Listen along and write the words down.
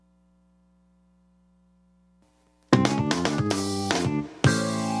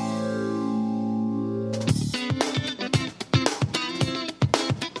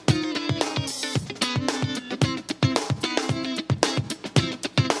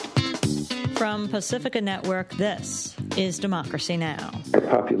From Pacifica Network, this is Democracy Now! Our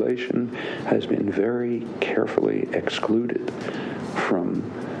population has been very carefully excluded from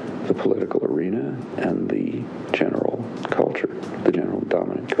the political arena and the general culture, the general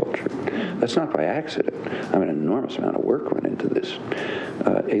dominant culture. That's not by accident. I mean, an enormous amount of work went into this.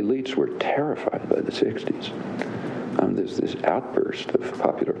 Elites were terrified by the 60s. There's this outburst of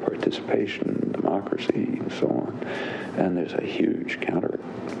popular participation, democracy, and so on. And there's a huge counter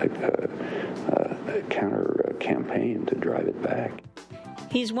campaign to drive it back.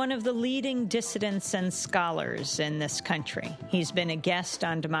 He's one of the leading dissidents and scholars in this country. He's been a guest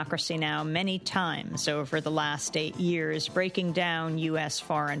on Democracy Now! Many times over the last 8 years, breaking down U.S.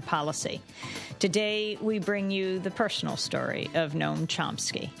 foreign policy. Today, we bring you the personal story of Noam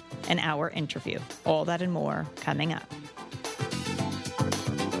Chomsky, an hour interview. All that and more coming up.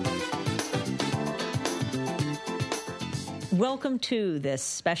 Welcome to this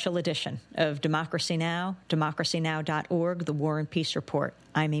special edition of Democracy Now!, democracynow.org, the War and Peace Report.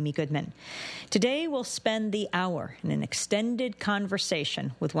 I'm Amy Goodman. Today, we'll spend the hour in an extended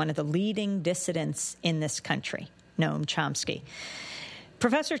conversation with one of the leading dissidents in this country, Noam Chomsky.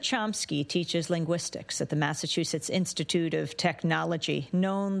 Professor Chomsky teaches linguistics at the Massachusetts Institute of Technology,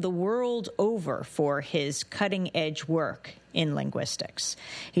 known the world over for his cutting-edge work in linguistics.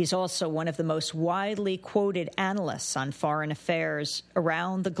 He's also one of the most widely quoted analysts on foreign affairs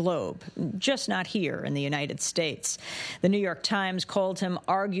around the globe, just not here in the United States. The New York Times called him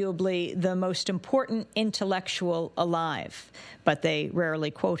arguably the most important intellectual alive, but they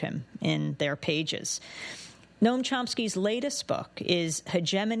rarely quote him in their pages. Noam Chomsky's latest book is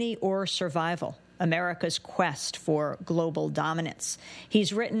Hegemony or Survival: America's Quest for Global Dominance.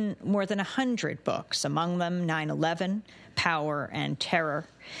 He's written more than 100 books, among them 9/11, Power and Terror.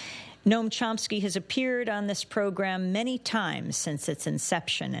 Noam Chomsky has appeared on this program many times since its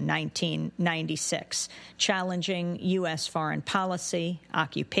inception in 1996, challenging U.S. foreign policy,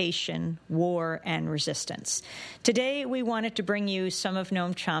 occupation, war, and resistance. Today, we wanted to bring you some of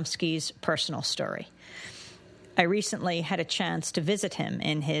Noam Chomsky's personal story. I recently had a chance to visit him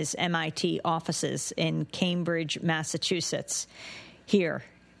in his MIT offices in Cambridge, Massachusetts. Here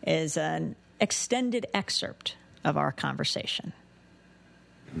is an extended excerpt of our conversation.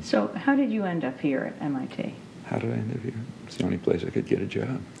 So how did you end up here at MIT? How did I end up here? It's the only place I could get a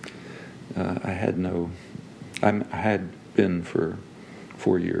job. I had been for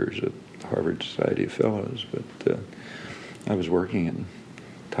 4 years at Harvard Society of Fellows, but I was working in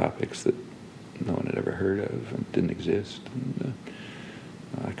topics that no one had ever heard of and didn't exist, and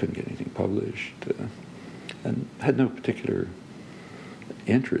I couldn't get anything published, and had no particular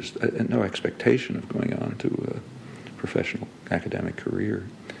interest, and no expectation of going on to a professional academic career.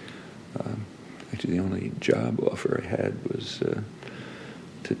 Actually, the only job offer I had was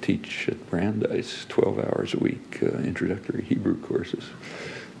to teach at Brandeis 12 hours a week, introductory Hebrew courses.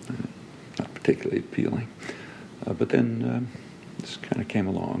 Not particularly appealing. But then this kind of came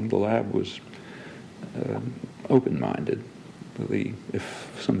along. The lab was open-minded.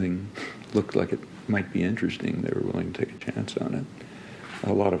 If something looked like it might be interesting, they were willing to take a chance on it.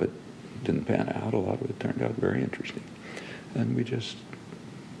 A lot of it didn't pan out. A lot of it turned out very interesting. And we just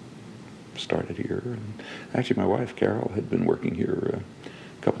started here. And actually, my wife, Carol, had been working here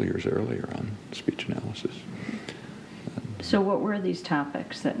a couple of years earlier on speech analysis. And, so what were these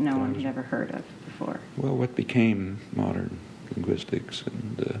topics that no one had ever heard of before? Well, what became modern linguistics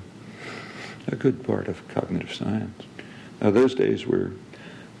and a good part of cognitive science. Now, those days were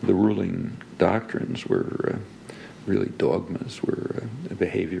the ruling doctrines were really dogmas, were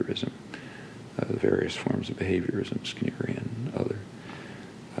behaviorism, the various forms of behaviorism, Skinnerian, other.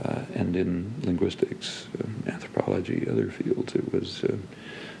 And in linguistics, anthropology, other fields, it was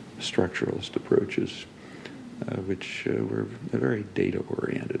structuralist approaches, which were a very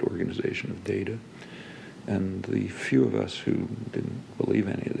data-oriented organization of data. And the few of us who didn't believe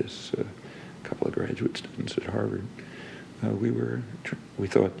any of this, a couple of graduate students at Harvard, we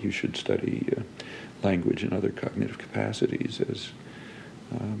thought you should study language and other cognitive capacities as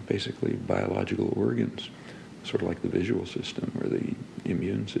basically biological organs, sort of like the visual system or the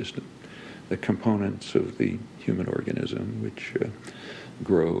immune system, the components of the human organism which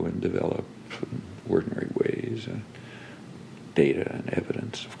grow and develop in ordinary ways. Data and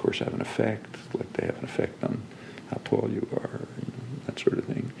evidence, of course, have an effect, like they have an effect on how tall you are, that sort of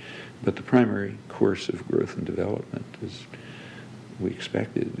thing. But the primary course of growth and development, as we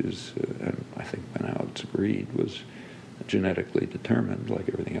expected, and I think by now it's agreed, was genetically determined, like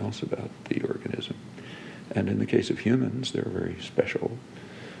everything else about the organism. And in the case of humans, there are very special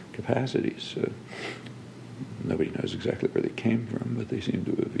capacities. nobody knows exactly where they came from, but they seem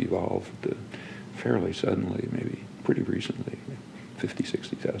to have evolved fairly suddenly, maybe pretty recently, 50,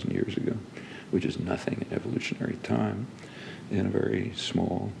 60,000 years ago, which is nothing in evolutionary time, in a very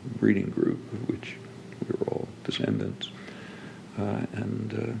small breeding group of which we were all descendants,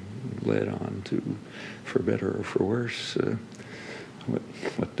 and led on to, for better or for worse,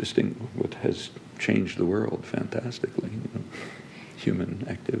 what has changed the world fantastically, human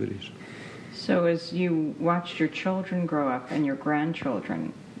activities. So as you watched your children grow up and your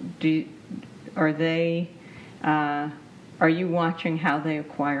grandchildren, are you watching how they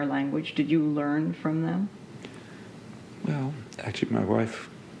acquire language? Did you learn from them? Well, actually, my wife,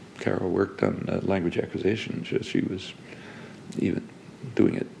 Carol, worked on language acquisition. She was even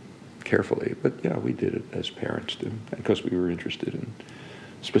doing it carefully. But yeah, we did it as parents do, because we were interested in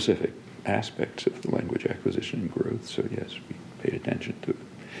specific aspects of the language acquisition and growth. So yes, we paid attention to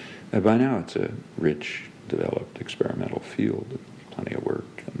it. By now, it's a rich, developed experimental field, plenty of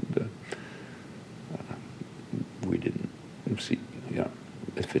work, and we didn't see,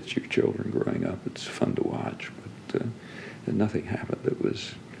 if it's your children growing up, it's fun to watch, but nothing happened that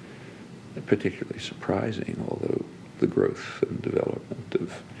was particularly surprising, although the growth and development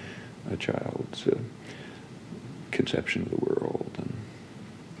of a child's conception of the world and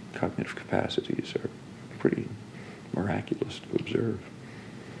cognitive capacities are pretty miraculous to observe.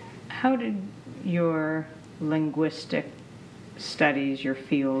 How did your linguistic studies, your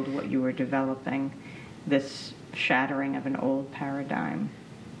field, what you were developing, this shattering of an old paradigm,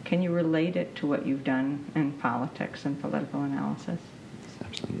 can you relate it to what you've done in politics and political analysis? There's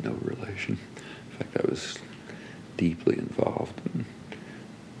absolutely no relation. In fact, I was deeply involved in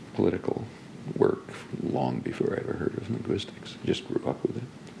political work long before I ever heard of linguistics. I just grew up with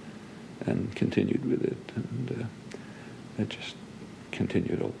it and continued with it, and it just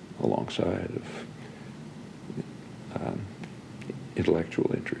continued alongside of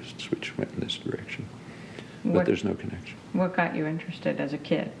intellectual interests which went in this direction. But there's no connection. What got you interested as a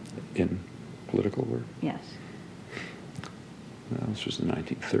kid? In political work? Yes. Well, this was the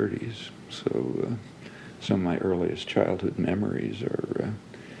 1930s, so some of my earliest childhood memories are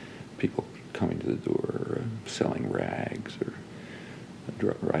people coming to the door, selling rags, or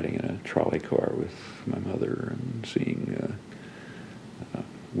riding in a trolley car with my mother and seeing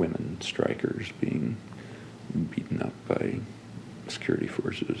women strikers being beaten up by security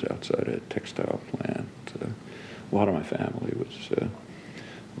forces outside a textile plant. A lot of my family was,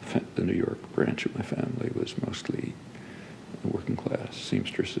 the New York branch of my family was mostly working class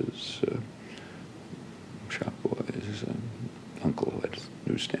seamstresses, shop boys, uncle had a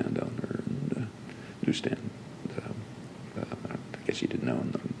newsstand owner, and newsstand, I guess he didn't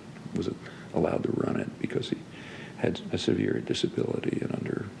own them, was allowed to run it because he had a severe disability, and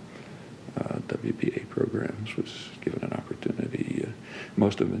under WPA programs was given an opportunity.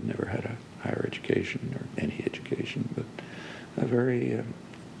 Most of them had never had a higher education or any education, but a very,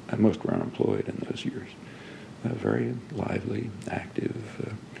 most were unemployed in those years. A very lively, active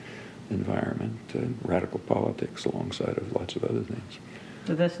environment, radical politics alongside of lots of other things.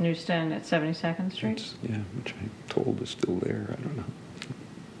 So this newsstand at 72nd Street? Yeah, which I'm told is still there. I don't know.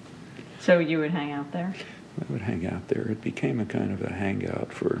 So you would hang out there? I would hang out there. It became a kind of a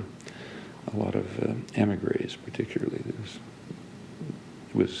hangout for a lot of emigres, particularly. It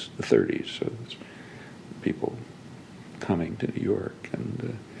was the 30s, so it was people coming to New York,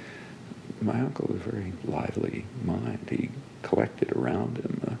 and my uncle was a very lively mind. He collected around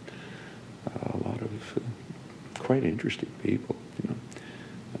him a lot of quite interesting people,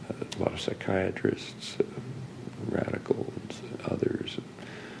 a lot of psychiatrists, radicals, others.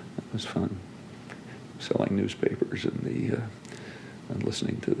 It was fun selling newspapers and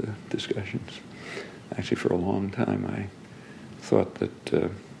listening to the discussions. Actually, for a long time, I thought that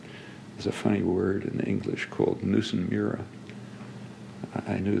there's a funny word in English called nusenmura.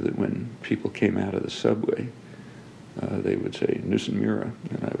 I knew that when people came out of the subway, they would say nusenmura,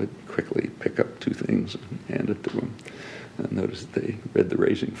 and I would quickly pick up two things and hand it to them, and notice that they read the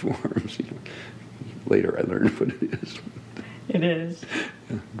racing forms. Later, I learned what it is. It is.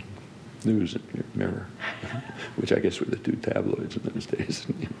 Yeah. News and Mirror, which I guess were the two tabloids in those days.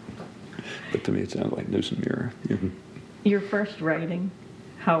 But to me, it sounded like News and Mirror. Your first writing,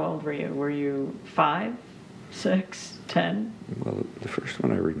 how old were you? Were you 5, 6, 10? Well, the first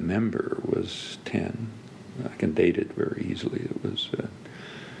one I remember was 10. I can date it very easily. It was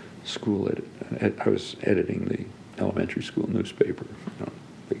school edit. I was editing the elementary school newspaper.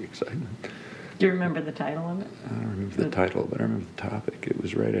 Big excitement. Do you remember the title of it? I don't remember the title, but I remember the topic. It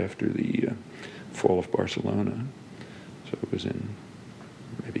was right after the fall of Barcelona, so it was in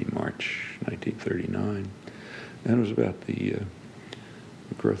maybe March 1939. And it was about the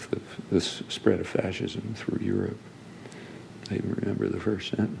growth of this spread of fascism through Europe. I even remember the first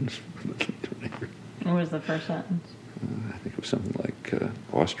sentence. What was the first sentence? I think it was something like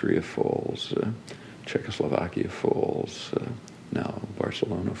Austria falls, Czechoslovakia falls, now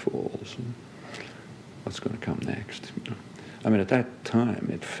Barcelona falls. And what's going to come next? I mean, at that time,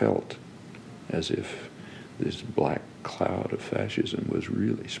 it felt as if this black cloud of fascism was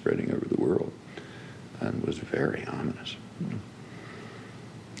really spreading over the world and was very ominous.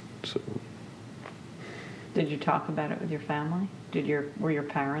 So, did you talk about it with your family? Were your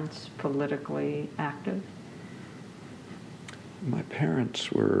parents politically active? My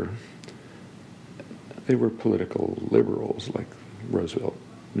parents were political liberals, like Roosevelt,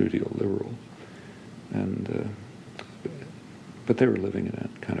 New Deal liberals, and but they were living in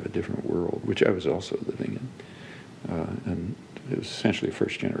a kind of a different world, which I was also living in, and it was essentially a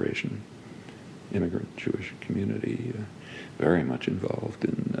first-generation immigrant Jewish community, very much involved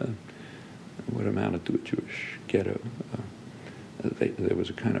in what amounted to a Jewish ghetto. There was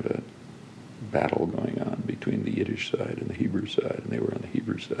a kind of a battle going on between the Yiddish side and the Hebrew side, and they were on the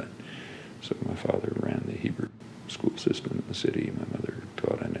Hebrew side. So my father ran the Hebrew school system in the city. My mother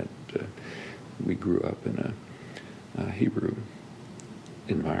taught in it. We grew up in a Hebrew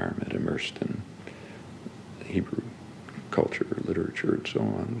environment, immersed in Hebrew culture, literature, and so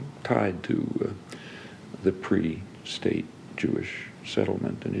on, tied to the pre-state Jewish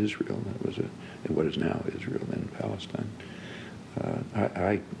settlement in Israel. That was in what is now Israel, then Palestine.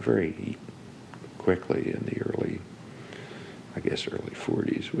 I very quickly in the early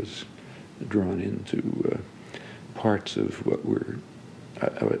 40s was drawn into parts of what were.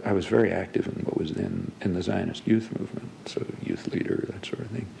 I was very active in what was then in the Zionist youth movement, so youth leader, that sort of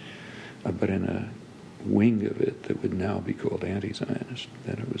thing. But in a wing of it that would now be called anti-Zionist.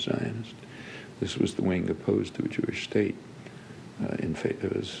 Then it was Zionist. This was the wing opposed to a Jewish state.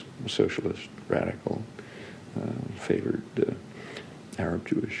 It was socialist, radical, favored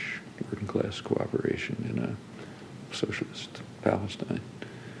Arab-Jewish working-class cooperation in a socialist Palestine.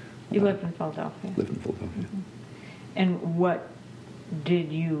 You lived in Philadelphia? Lived in Philadelphia. Mm-hmm. And what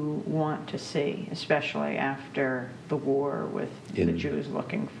did you want to see, especially after the war with the Jews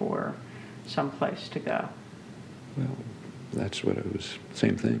looking for some place to go? Well, that's what it was,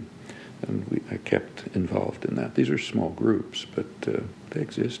 same thing. And I kept involved in that. These are small groups, but they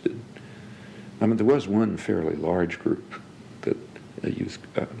existed. I mean, there was one fairly large group, that a youth,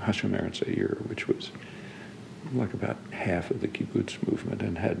 Hashomer and Seir, which was like about half of the kibbutz movement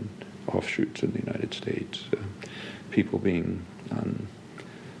and had offshoots in the United States. People being on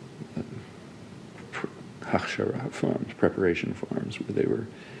hachshara farms, preparation farms, where they were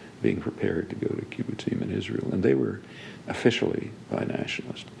being prepared to go to kibbutzim in Israel. And they were officially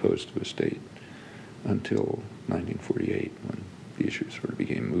bi-nationalist, opposed to a state, until 1948, when the issue sort of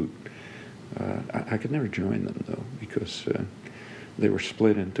became moot. I could never join them, though, because they were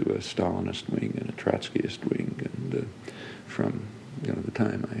split into a Stalinist wing and a Trotskyist wing, and from the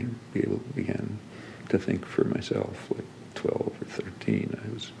time I began to think for myself, like 12 or 13,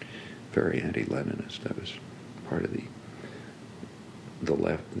 I was very anti-Leninist. I was part of the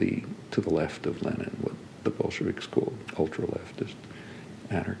left, to the left of Lenin, what the Bolsheviks called ultra-leftist,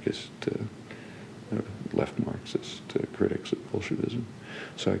 anarchist, left Marxist critics of Bolshevism.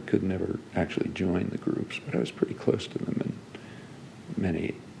 So I could never actually join the groups, but I was pretty close to them in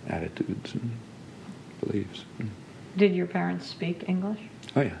many attitudes and beliefs. Did your parents speak English?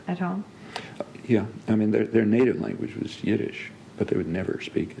 Oh, yeah. At home? Yeah. I mean, their native language was Yiddish, but they would never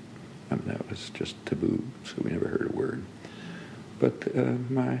speak it. I mean, that was just taboo, so we never heard a word. But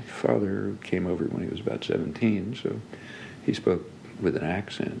my father came over when he was about 17, so he spoke with an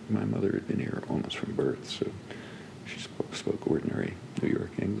accent. My mother had been here almost from birth, so she spoke ordinary New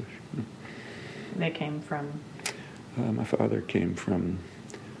York English. They came from? My father came from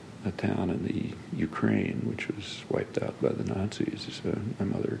a town in the Ukraine, which was wiped out by the Nazis. My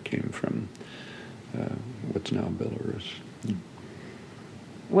mother came from what's now Belarus.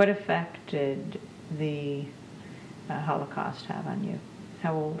 What effect did the Holocaust have on you?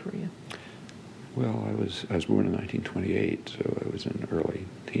 How old were you? Well, I was born in 1928, so I was an early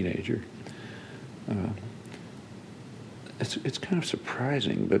teenager. It's kind of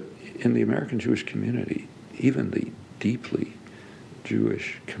surprising, but in the American Jewish community, even the deeply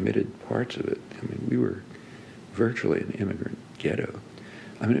Jewish committed parts of it, I mean, we were virtually an immigrant ghetto.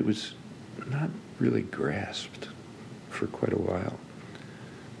 I mean, it was not really grasped for quite a while.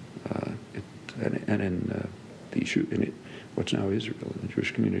 In what's now Israel, the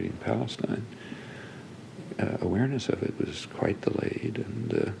Jewish community in Palestine, awareness of it was quite delayed,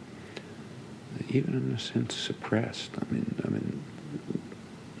 and even in a sense suppressed. I mean,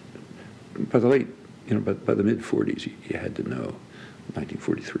 by the late, by the mid 40s, you had to know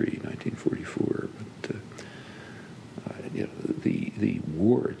 1943, 1944. But the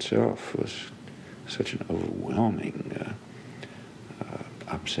war itself was such an overwhelming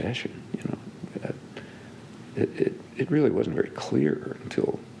obsession. It really wasn't very clear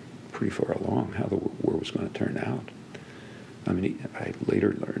until pretty far along how the war was going to turn out. I mean, I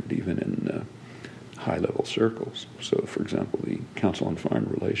later learned, even in high-level circles. So, for example, the Council on Foreign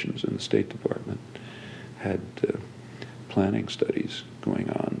Relations in the State Department had planning studies going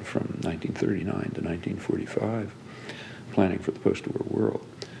on from 1939 to 1945, planning for the post-war world.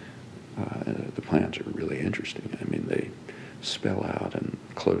 The plans are really interesting. I mean, they spell out in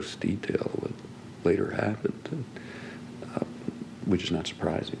close detail what later happened, which is not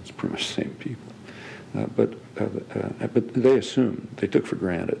surprising. It's pretty much the same people. But they assumed, they took for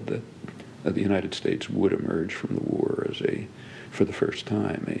granted that the United States would emerge from the war as for the first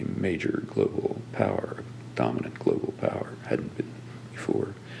time, a major global power, dominant global power, hadn't been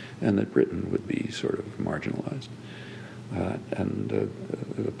before, and that Britain would be sort of marginalized. The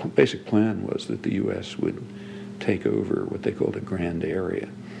basic plan was that the U.S. would take over what they called a grand area.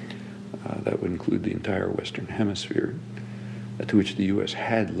 That would include the entire Western Hemisphere, to which the U.S.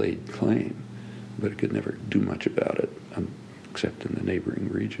 had laid claim, but it could never do much about it, except in the neighboring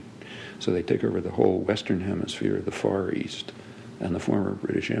region. So they take over the whole Western Hemisphere, the Far East, and the former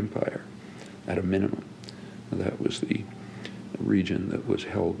British Empire at a minimum. That was the region that was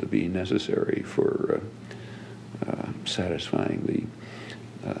held to be necessary for satisfying the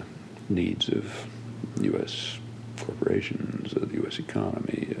needs of U.S. corporations, the U.S.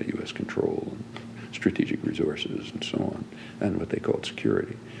 economy, U.S. control, and strategic resources, and so on, and what they called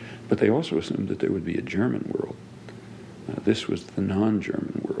security. But they also assumed that there would be a German world. This was the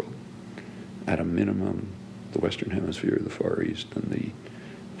non-German world. At a minimum, the Western Hemisphere, the Far East, and the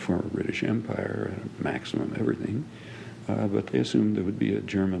former British Empire, at a maximum everything. But they assumed there would be a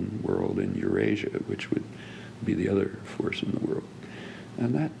German world in Eurasia, which would be the other force in the world.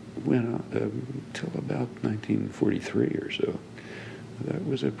 And that went on until about 1943 or so. That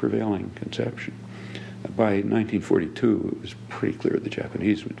was a prevailing conception. By 1942, it was pretty clear the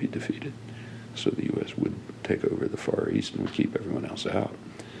Japanese would be defeated. So the U.S. would take over the Far East and would keep everyone else out.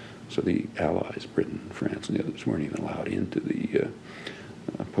 So the Allies, Britain, France, and the others, weren't even allowed into the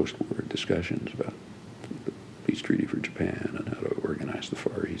post-war discussions about the peace treaty for Japan and how to organize the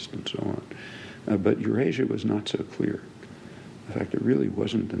Far East and so on. But Eurasia was not so clear. In fact, it really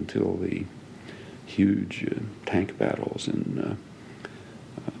wasn't until the huge tank battles in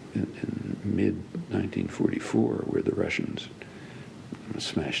mid-1944 where the Russians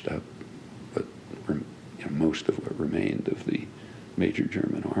smashed up most of what remained of the major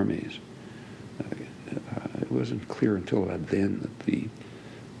German armies. It wasn't clear until then that the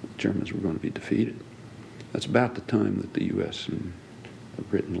Germans were going to be defeated. That's about the time that the U.S. and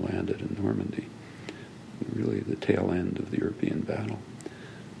Britain landed in Normandy, really the tail end of the European battle.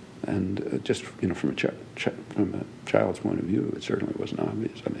 And just from a child's point of view, it certainly wasn't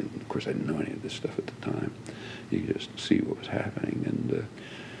obvious. I mean, of course, I didn't know any of this stuff at the time. You could just see what was happening, and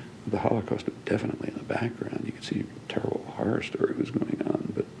the Holocaust was definitely in the background. You could see a terrible horror story was going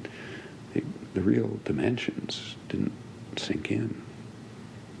on, but the real dimensions didn't sink in.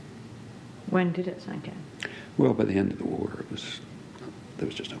 When did it sink in? Well, by the end of the war, there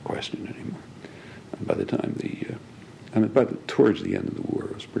was just no question anymore. And by the time towards the end of the war,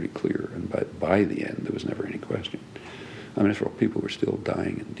 it was pretty clear, and by the end, there was never any question. I mean, after all, people were still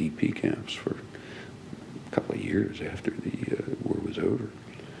dying in DP camps for a couple of years after the war was over.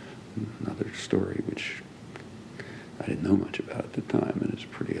 Another story which I didn't know much about at the time, and it's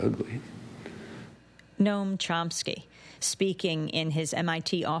pretty ugly. Noam Chomsky, speaking in his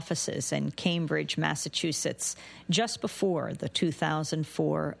MIT offices in Cambridge, Massachusetts, just before the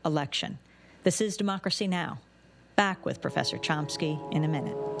 2004 election. This is Democracy Now! Back with Professor Chomsky in a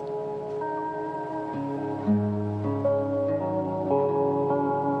minute.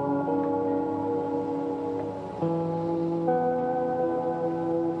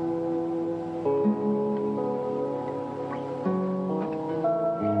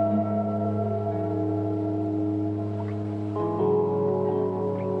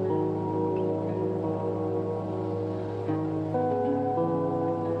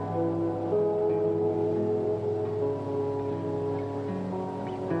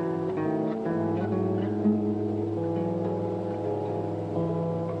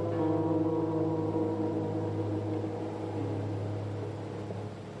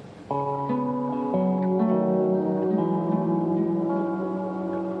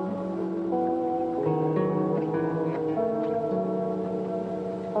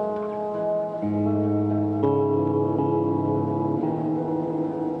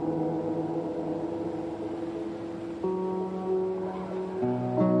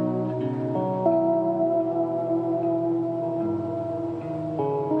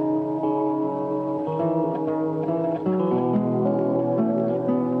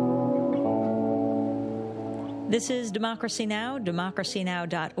 This is Democracy Now!,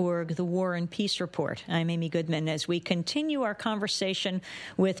 democracynow.org, the War and Peace Report. I'm Amy Goodman as we continue our conversation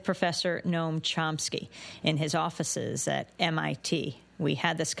with Professor Noam Chomsky in his offices at MIT. We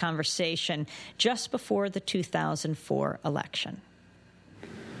had this conversation just before the 2004 election.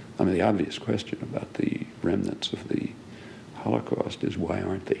 I mean, the obvious question about the remnants of the Holocaust is, why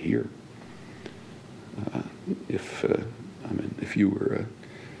aren't they here? If you were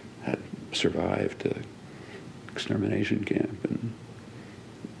had survived an extermination camp in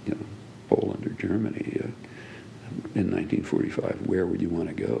Poland or Germany in 1945, where would you want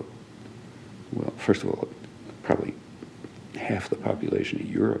to go? Well, first of all, probably half the population of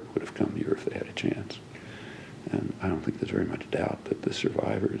Europe would have come here if they had a chance. And I don't think there's very much doubt that the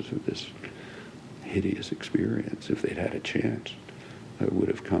survivors of this hideous experience, if they'd had a chance, would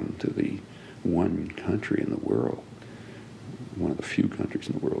have come to the one country in the world, one of the few countries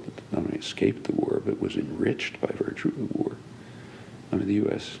in the world that not only escaped the war, but was enriched by virtue of the war. I mean, the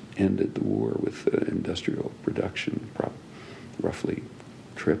U.S. ended the war with industrial production roughly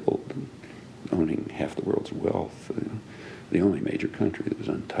tripled, owning half the world's wealth. The only major country that was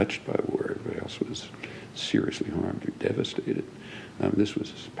untouched by war, everybody else was seriously harmed or devastated. This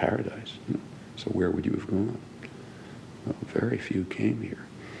was paradise. So where would you have gone? Well, very few came here.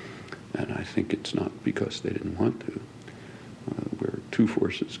 And I think it's not because they didn't want to. Where two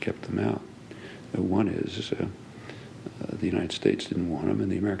forces kept them out. One is the United States didn't want them,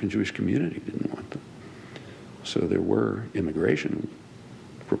 and the American Jewish community didn't want them. So there were immigration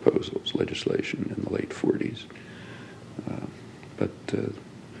proposals, legislation in the late 40s. But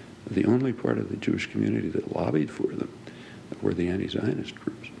the only part of the Jewish community that lobbied for them were the anti-Zionist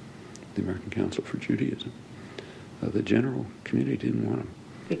groups, the American Council for Judaism. The general community didn't want them.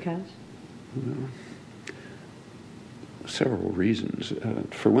 Because? Well, several reasons.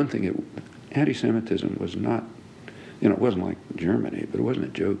 For one thing, anti-Semitism was not, it wasn't like Germany, but it wasn't a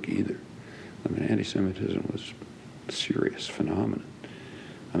joke either. I mean, anti-Semitism was a serious phenomenon.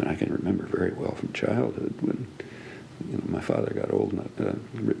 I mean, I can remember very well from childhood when my father got old enough,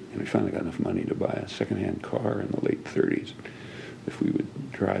 he finally got enough money to buy a second-hand car in the late 30s. If we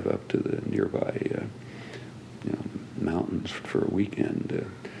would drive up to the nearby mountains for a weekend,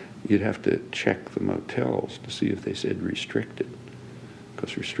 you'd have to check the motels to see if they said restricted,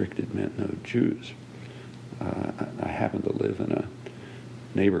 because restricted meant no Jews. I happened to live in a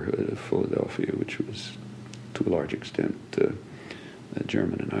neighborhood of Philadelphia which was, to a large extent,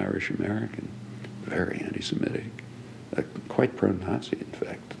 German and Irish American, very anti-Semitic, quite pro-Nazi, in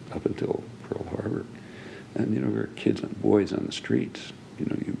fact, up until Pearl Harbor. And, we were boys on the streets.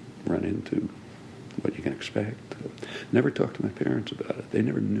 You run into what you can expect. Never talked to my parents about it. They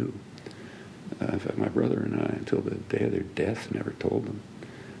never knew. In fact, my brother and I, until the day of their death, never told them.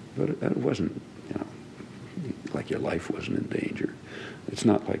 But it wasn't, like your life wasn't in danger. It's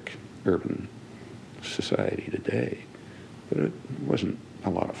not like urban society today. But it wasn't a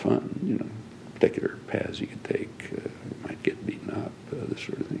lot of fun, particular paths you could take. You might get beaten up, this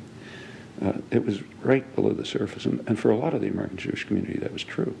sort of thing. It was right below the surface. And for a lot of the American Jewish community, that was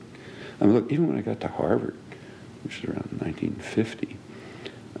true. I mean, look, even when I got to Harvard, which was around 1950,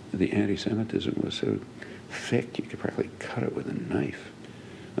 the anti-Semitism was so thick you could practically cut it with a knife.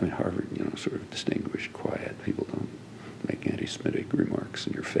 I mean, Harvard, sort of distinguished, quiet. People don't make anti-Semitic remarks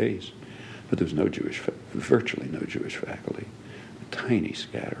in your face. But there was virtually no Jewish faculty, a tiny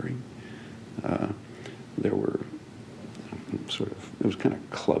scattering. There were it was kind of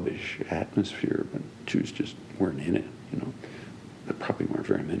clubbish atmosphere, but Jews just weren't in it, There probably weren't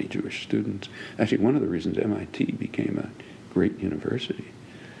very many Jewish students. Actually, one of the reasons MIT became a great university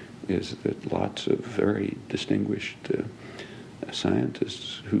is that lots of very distinguished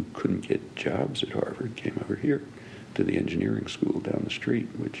scientists who couldn't get jobs at Harvard came over here to the engineering school down the street,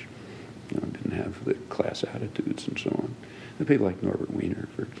 which didn't have the class attitudes and so on. And people like Norbert Wiener,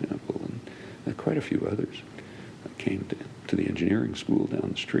 for example, and quite a few others came to the engineering school down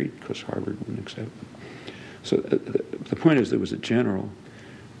the street because Harvard wouldn't accept them. So the point is there was an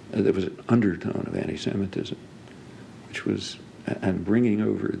undertone of anti-Semitism, which was, and bringing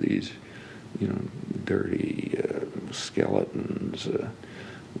over these, dirty skeletons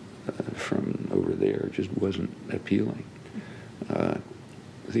from over there just wasn't appealing.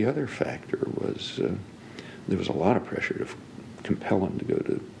 The other factor was there was a lot of pressure to compel him to go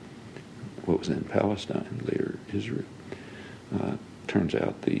to what was then Palestine, later Israel. Turns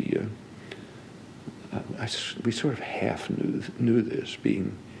out we sort of half knew this,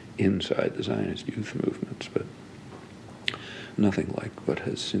 being inside the Zionist youth movements, but nothing like what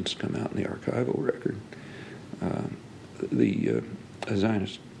has since come out in the archival record. The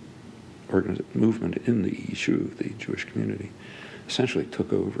Zionist movement in the Yishuv, the Jewish community, essentially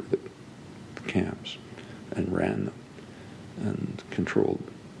took over the camps and ran them and controlled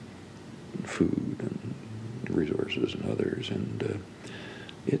food and resources and others, and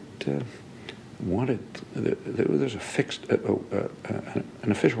it wanted, there was a fixed, an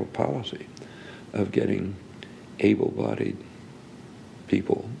official policy of getting able-bodied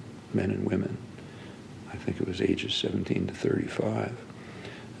people, men and women, I think it was ages 17 to 35,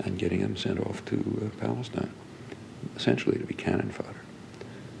 and getting them sent off to Palestine, essentially to be cannon fodder.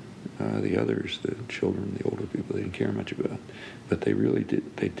 The others, the children, the older people, they didn't care much about. But they really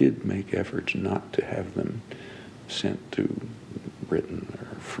did, they did make efforts not to have them sent to Britain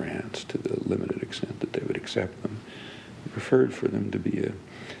or France to the limited extent that they would accept them. They preferred for them to be a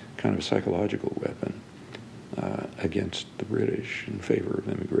kind of a psychological weapon against the British in favor of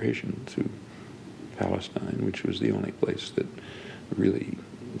immigration to Palestine, which was the only place that really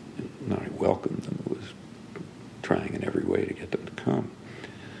not only welcomed them, was trying in every way to get them to come.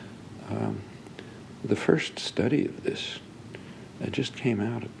 The first study of this just came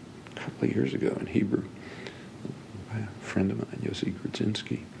out a couple of years ago in Hebrew by a friend of mine, Yossi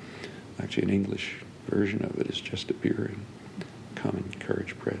Grudzinski. Actually, an English version of it is just appearing. Common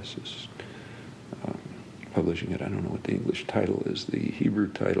Courage Press is publishing it. I don't know what the English title is. The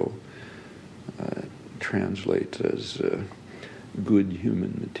Hebrew title translates as good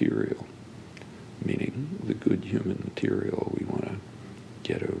human material, meaning the good human material we want to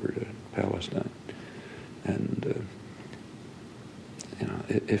get over to Palestine. And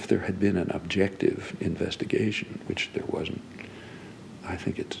if there had been an objective investigation, which there wasn't, I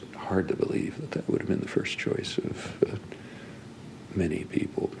think it's hard to believe that that would have been the first choice of many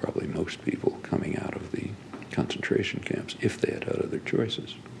people, probably most people, coming out of the concentration camps, if they had other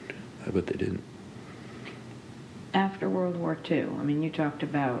choices. But they didn't. After World War II, I mean, you talked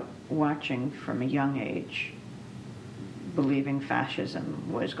about watching from a young age, believing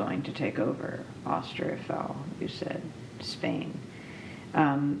fascism was going to take over. Austria fell, you said, Spain.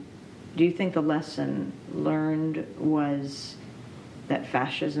 Do you think the lesson learned was that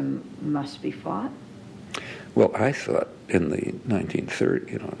fascism must be fought? Well, I thought in the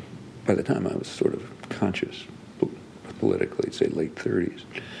 1930s, by the time I was sort of conscious politically, say late 30s,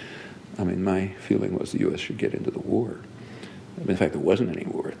 I mean, my feeling was the U.S. should get into the war. In fact, there wasn't any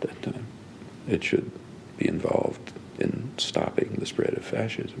war at that time. It should be involved in stopping the spread of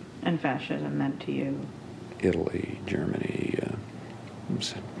fascism. And fascism meant to you? Italy, Germany,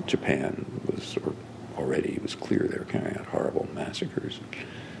 Japan was already, it was clear they were carrying out horrible massacres.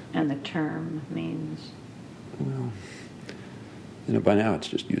 And the term means? Well, by now it's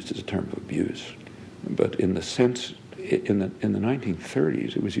just used as a term of abuse. But in the sense, in the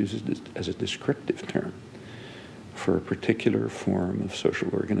 1930s, it was used as a descriptive term for a particular form of social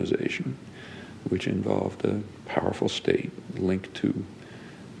organization, which involved a powerful state linked to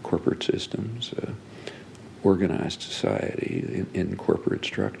corporate systems, organized society in corporate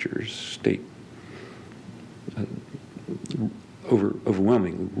structures, state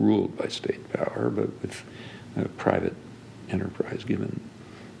overwhelmingly ruled by state power, but with private enterprise given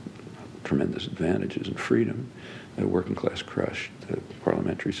tremendous advantages and freedom. The working class crushed, the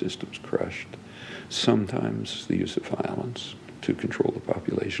parliamentary systems crushed, sometimes the use of violence to control the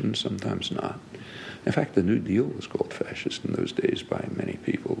population, sometimes not. In fact, the New Deal was called fascist in those days by many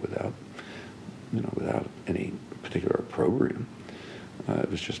people without any particular opprobrium. It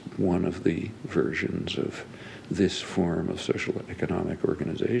was just one of the versions of this form of social economic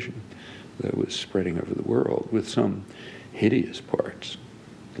organization that was spreading over the world, with some hideous parts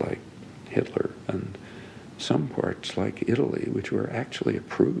like Hitler and some parts like Italy, which were actually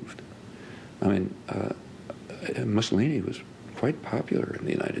approved. I mean, Mussolini was quite popular in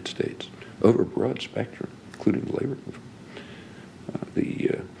the United States over a broad spectrum, including the labor movement.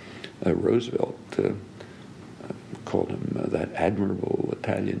 Roosevelt called him that admirable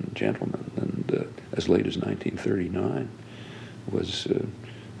Italian gentleman, and as late as 1939 was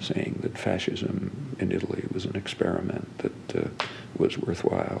saying that fascism in Italy was an experiment that was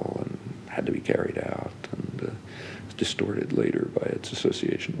worthwhile and had to be carried out, and distorted later by its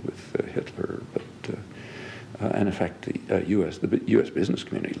association with Hitler. But and in fact, the U.S. business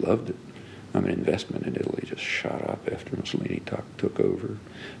community loved it. I mean, investment in Italy just shot up after Mussolini took over.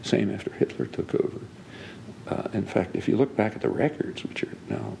 Same after Hitler took over. In fact, if you look back at the records, which are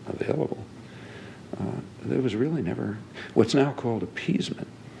now available, there was really never... What's now called appeasement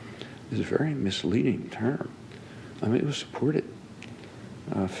is a very misleading term. I mean, it was supported.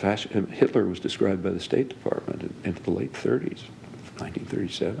 Hitler was described by the State Department into the late 30s,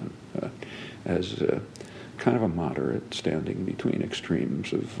 1937, as kind of a moderate, standing between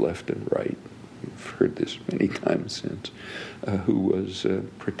extremes of left and right. We've heard this many times since, who was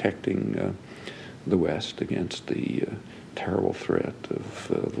protecting the West against the terrible threat of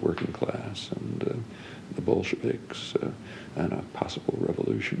the working class and the Bolsheviks and a possible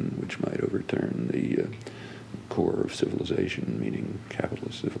revolution which might overturn the core of civilization, meaning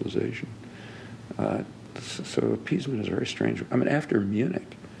capitalist civilization. So appeasement is very strange. I mean, after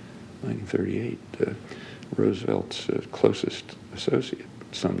Munich, 1938, Roosevelt's closest associate,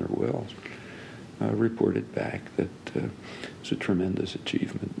 Sumner Wells, reported back that it's a tremendous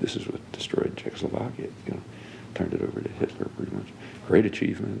achievement. This is what destroyed Czechoslovakia. Turned it over to Hitler pretty much. Great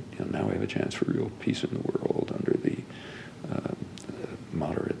achievement. Now we have a chance for real peace in the world under the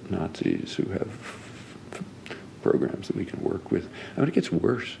moderate Nazis who have programs that we can work with. I mean, it gets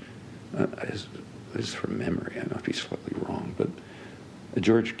worse. This is from memory. I might be slightly wrong, but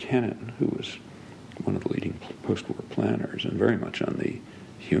George Kennan, who was one of the leading post-war planners and very much on the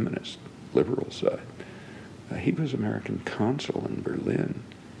humanist liberal side, he was American consul in Berlin,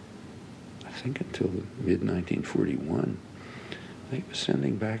 I think until the mid-1941. He was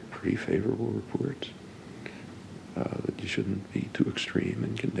sending back pretty favorable reports that you shouldn't be too extreme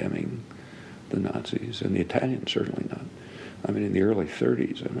in condemning the Nazis, and the Italians certainly not. I mean, in the early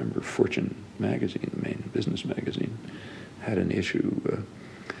 30s, I remember Fortune magazine, the main business magazine, had an issue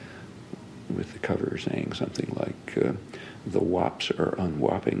with the cover saying something like, the wops are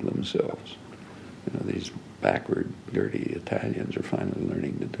unwopping themselves. These backward, dirty Italians are finally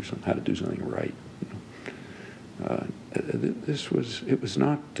learning to do how to do something right. It was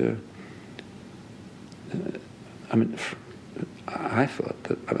not, I thought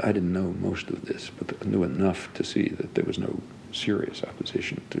that, I didn't know most of this, but I knew enough to see that there was no serious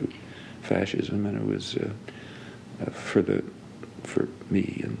opposition to fascism, and it was, for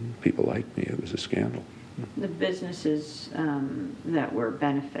me and people like me, it was a scandal. The businesses that were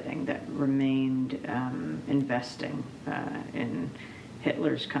benefiting, that remained investing in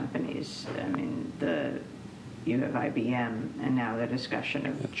Hitler's companies, I mean, you have IBM, and now the discussion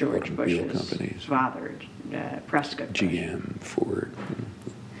of George Bush's father, Prescott Bush. GM, Ford.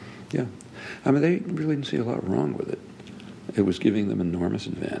 Yeah. I mean, they really didn't see a lot wrong with it. It was giving them enormous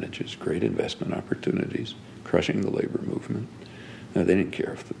advantages, great investment opportunities, crushing the labor movement. They didn't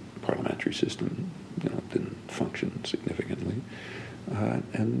care if the parliamentary system didn't function significantly.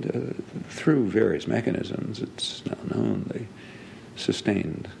 And through various mechanisms, it's now known, they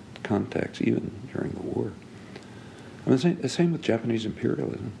sustained contacts even during the war. I mean, the same with Japanese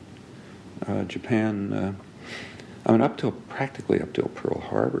imperialism. Japan, practically up till Pearl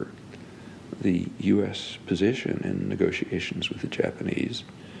Harbor, the U.S. position in negotiations with the Japanese,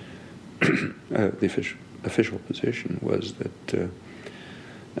 the official position was that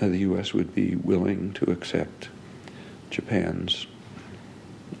the U.S. would be willing to accept Japan's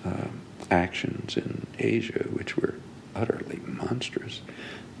actions in Asia, which were utterly monstrous,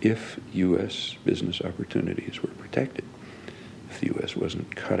 if U.S. business opportunities were protected. If the U.S.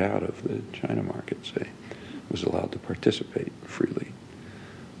 wasn't cut out of the China market, say, was allowed to participate freely.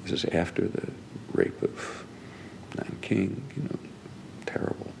 This is after the rape of Nanking,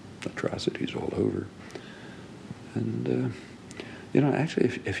 terrible atrocities all over. And, actually,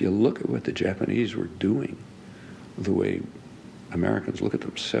 if you look at what the Japanese were doing, the way Americans look at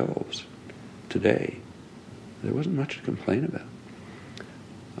themselves today, there wasn't much to complain about.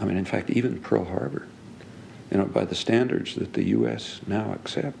 I mean, in fact, even Pearl Harbor, by the standards that the U.S. now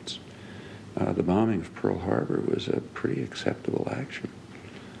accepts, the bombing of Pearl Harbor was a pretty acceptable action.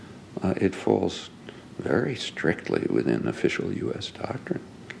 It falls very strictly within official U.S. doctrine,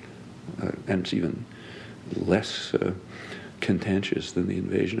 and it's even less contentious than the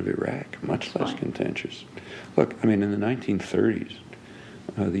invasion of Iraq, much less contentious. Look, I mean, in the 1930s,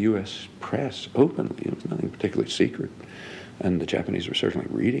 the U.S. press openly, it was nothing particularly secret, and the Japanese were certainly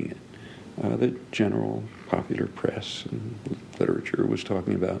reading it. The general popular press and literature was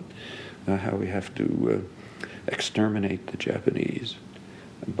talking about how we have to exterminate the Japanese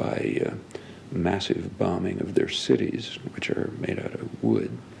by massive bombing of their cities, which are made out of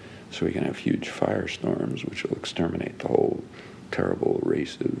wood, so we can have huge firestorms which will exterminate the whole terrible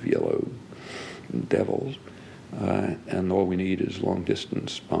race of yellow devils. And all we need is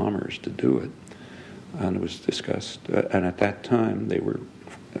long-distance bombers to do it. And it was discussed, and at that time they were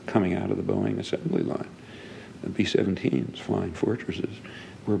coming out of the Boeing assembly line. The B-17s, Flying Fortresses,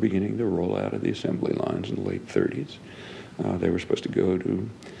 were beginning to roll out of the assembly lines in the late 30s. They were supposed to go to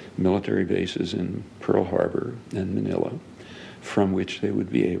military bases in Pearl Harbor and Manila, from which they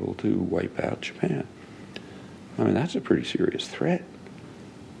would be able to wipe out Japan. I mean, that's a pretty serious threat.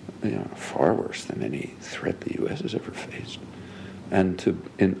 far worse than any threat the U.S. has ever faced.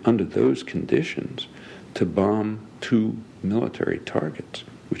 And under those conditions, to bomb 2 military targets,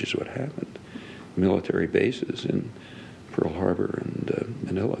 which is what happened, military bases in Pearl Harbor and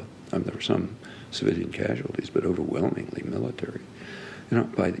Manila. There were some civilian casualties, but overwhelmingly military.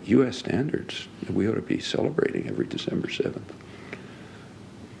 By the U.S. standards, we ought to be celebrating every December 7th.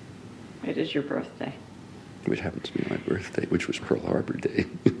 It is your birthday. Which happens to be my birthday, which was Pearl Harbor Day,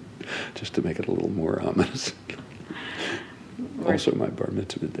 just to make it a little more ominous. Also my bar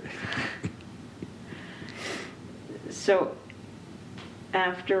mitzvah day. So,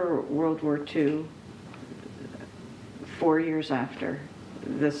 after World War II, 4 years after,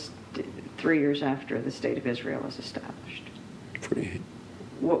 3 years after the State of Israel was established. 48.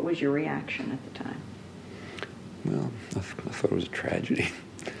 What was your reaction at the time? Well, I thought it was a tragedy.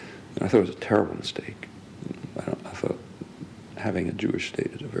 I thought it was a terrible mistake. I thought having a Jewish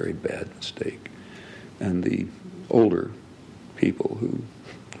state is a very bad mistake. And the older people who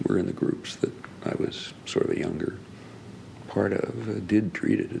were in the groups that I was sort of a younger part of did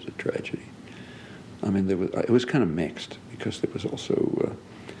treat it as a tragedy. It was kind of mixed, because there was also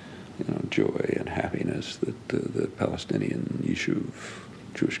joy and happiness that the Palestinian Yishuv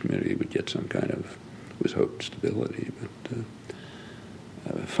Jewish community would get some kind of, was hoped, stability. But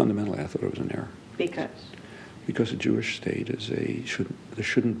fundamentally, I thought it was an error. Because a Jewish state there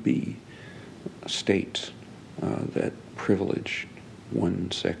shouldn't be states that privilege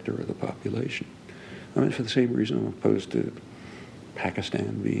one sector of the population. For the same reason I'm opposed to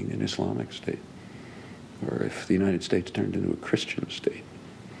Pakistan being an Islamic state, or if the United States turned into a Christian state,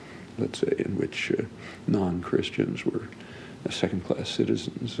 let's say, in which non-Christians were second-class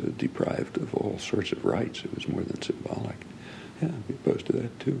citizens deprived of all sorts of rights. It was more than symbolic. Yeah, I'd be opposed to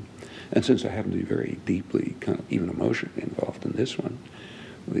that too. And since I happen to be very deeply, kind of even emotionally involved in this one,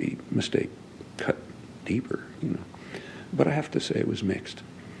 the mistake cut deeper, But I have to say it was mixed,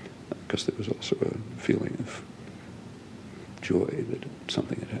 because there was also a feeling of joy that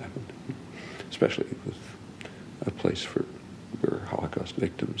something had happened, especially with a place where Holocaust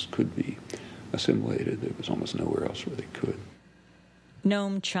victims could be assimilated. There was almost nowhere else where they could.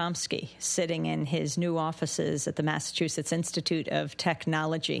 Noam Chomsky, sitting in his new offices at the Massachusetts Institute of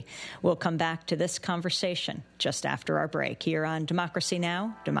Technology. We'll come back to this conversation just after our break here on Democracy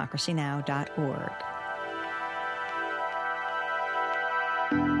Now!, democracynow.org.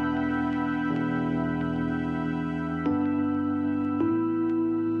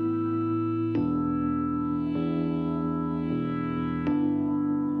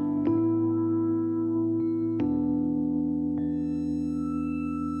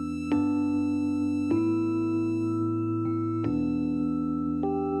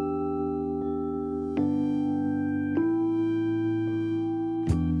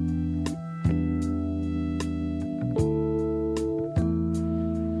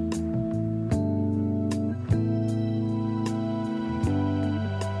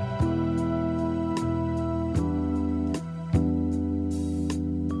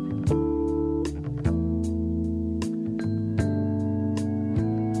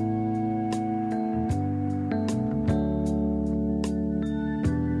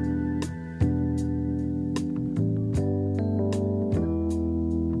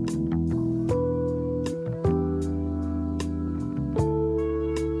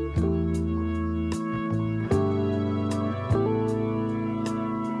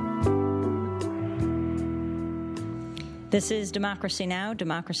 This is Democracy Now!,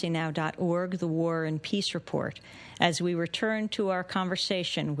 democracynow.org, the War and Peace Report, as we return to our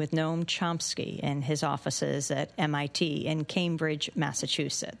conversation with Noam Chomsky in his offices at MIT in Cambridge,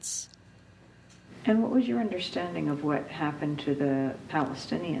 Massachusetts. And what was your understanding of what happened to the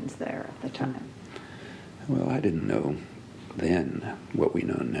Palestinians there at the time? Well, I didn't know then what we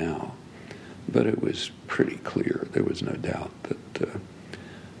know now, but it was pretty clear. There was no doubt that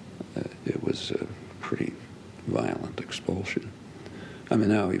it was a pretty violent expulsion.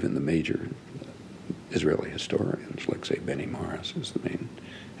 Now even the major Israeli historians, like, say, Benny Morris is the main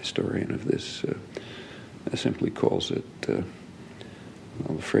historian of this, simply calls it, the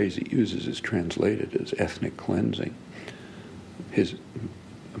phrase he uses is translated as ethnic cleansing.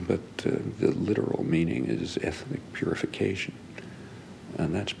 But the literal meaning is ethnic purification.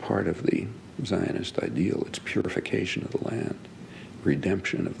 And that's part of the Zionist ideal. It's purification of the land,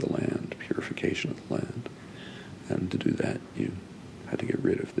 redemption of the land, purification of the land. And to do that, you had to get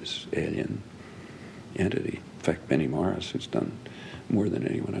rid of this alien entity. In fact, Benny Morris has done more than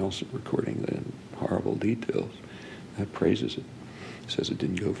anyone else at recording the horrible details. Praises it. Says it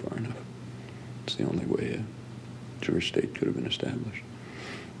didn't go far enough. It's the only way a Jewish state could have been established.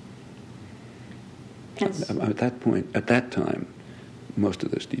 At that time, most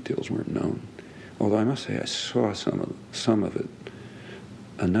of those details weren't known. Although I must say I saw some of it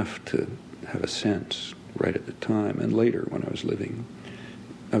enough to have a sense right at the time, and later when I was living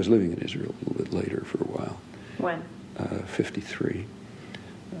in Israel a little bit later for a while. When? 53,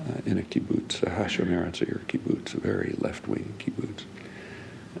 in a kibbutz, a Hashomer Hatzair kibbutz, a very left-wing kibbutz.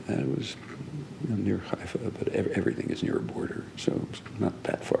 It was near Haifa, but everything is near a border, so it's not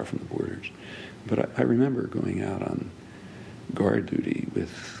that far from the borders. But I remember going out on guard duty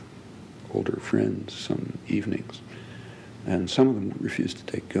with older friends some evenings, and some of them refused to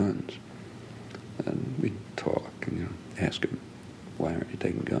take guns. And we'd talk and ask them, why aren't you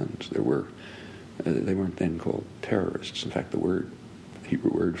taking guns? They weren't then called terrorists. In fact, the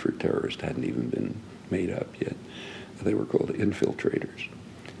Hebrew word for terrorist hadn't even been made up yet. They were called infiltrators.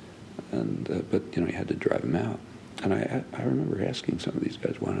 And but you had to drive them out. And I remember asking some of these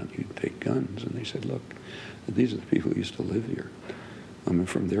guys, why don't you take guns? And they said, look, these are the people who used to live here. I mean,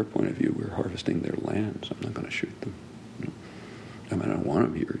 from their point of view, we're harvesting their land, so I'm not going to shoot them. I mean, I don't want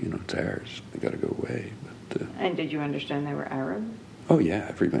them here. It's ours. They got to go away. But and did you understand they were Arab? Oh yeah,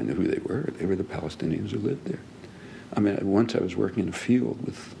 everybody knew who they were. They were the Palestinians who lived there. I mean, once I was working in a field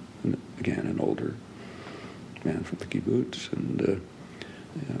with, again, an older man from the kibbutz, and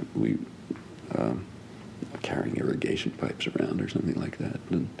we carrying irrigation pipes around or something like that.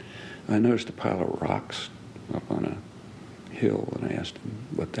 And I noticed a pile of rocks up on a hill, and I asked him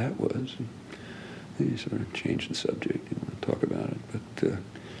what that was. And he sort of changed the subject. He didn't want to talk about it.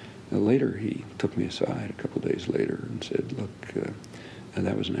 But later he took me aside a couple of days later and said, look, and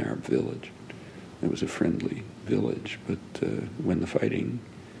that was an Arab village. It was a friendly village, but when the fighting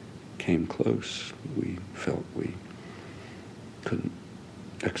came close, we felt we couldn't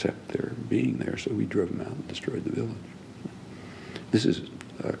accept their being there, so we drove them out and destroyed the village. This is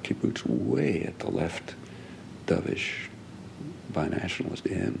a kibbutz way at the left, dovish,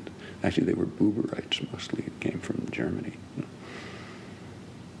 binationalist end. Actually, they were Buberites mostly. It came from Germany.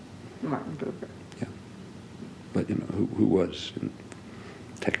 Martin Buber. Yeah. But, who was,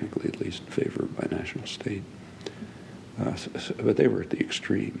 technically at least, in favor of binational state. But they were at the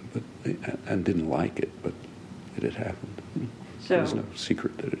extreme, and didn't like it, but it had happened. So, there was no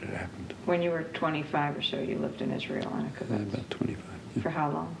secret that it had happened. When you were 25 or so, you lived in Israel on a kibbutz? About 25. Yeah. For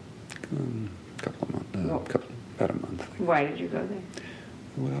how long? Couple of months. About a month. Why did you go there?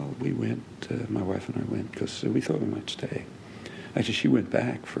 Well, we went, my wife and I went, because we thought we might stay. Actually, she went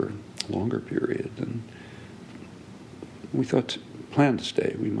back for a longer period, and we planned to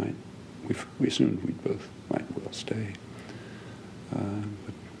stay. We assumed we both might well stay.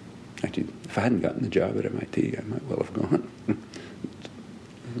 But actually, if I hadn't gotten the job at MIT, I might well have gone.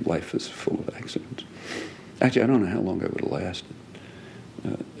 Life is full of accidents. Actually, I don't know how long I would have lasted.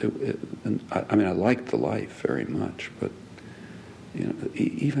 I liked the life very much, but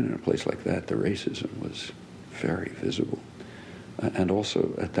even in a place like that, the racism was very visible. And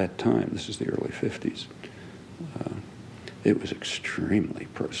also, at that time, this is the early 50s, it was extremely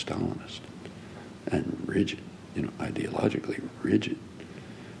pro-Stalinist and rigid, ideologically rigid.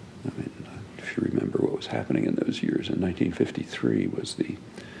 I mean, if you remember what was happening in those years, in 1953 was the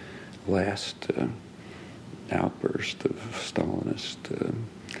last outburst of Stalinist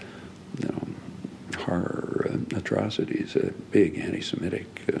horror atrocities, a big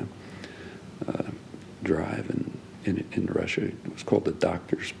anti-Semitic drive in Russia. It was called the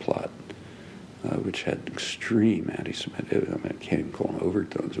Doctor's Plot, which had extreme anti-Semitic, I can't even call them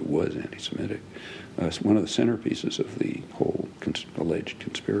overtones, it was anti-Semitic. One of the centerpieces of the whole alleged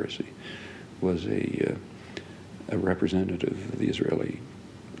conspiracy was a representative of the Israeli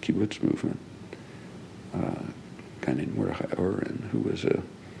kibbutz movement, a guy named Mordechai Oren, who was an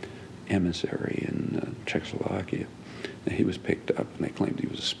emissary in Czechoslovakia. And he was picked up, and they claimed he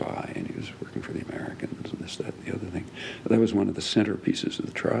was a spy, and he was working for the Americans, and this, that, and the other thing. That was one of the centerpieces of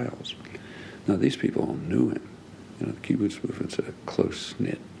the trials. Now, these people all knew him. The kibbutz movement's a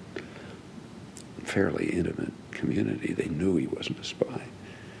close-knit, fairly intimate community. They knew he wasn't a spy,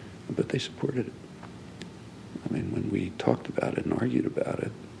 but they supported it. I mean, when we talked about it and argued about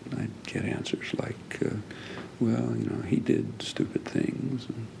it, I'd get answers like, well, he did stupid things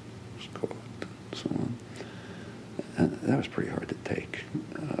and was caught and so on. And that was pretty hard to take,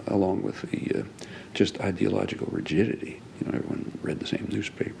 along with the just ideological rigidity. Everyone read the same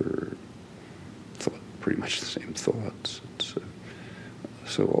newspaper, thought pretty much the same thoughts.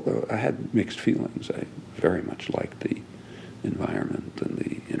 So although I had mixed feelings, I very much liked the environment and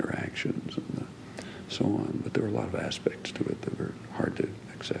the interactions and so on, but there were a lot of aspects to it that were hard to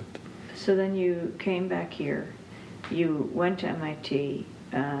accept. So then you came back here. You went to MIT.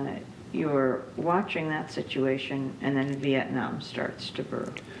 you're watching that situation, and then Vietnam starts to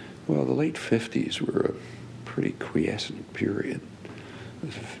brew. Well, the late 50s were a pretty quiescent period.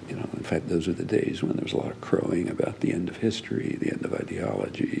 In fact, those are the days when there was a lot of crowing about the end of history, the end of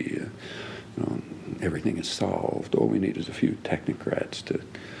ideology. Everything is solved. All we need is a few technocrats to,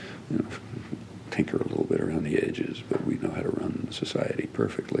 tinker a little bit around the edges, but we know how to run society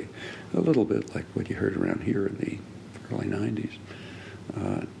perfectly. A little bit like what you heard around here in the early 90s.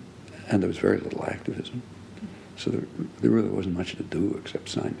 And there was very little activism. So there really wasn't much to do except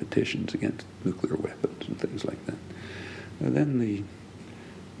sign petitions against nuclear weapons and things like that. Then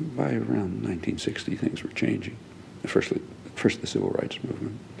by around 1960, things were changing. First the Civil Rights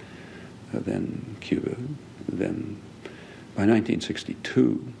Movement, then Cuba. Then by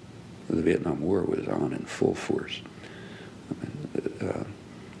 1962, the Vietnam War was on in full force.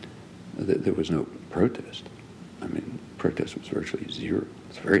 There was no protest. Protest was virtually zero.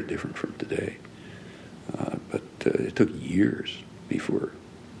 It's very different from today. But it took years before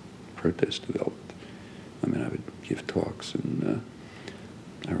protests developed. I would give talks, and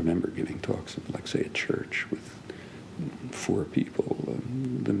I remember giving talks in, like, say, a church with 4 people,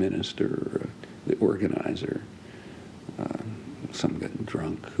 the minister, the organizer, some guy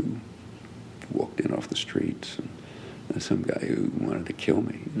drunk who walked in off the streets, and some guy who wanted to kill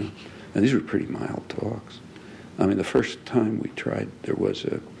me. And these were pretty mild talks. The first time we tried, there was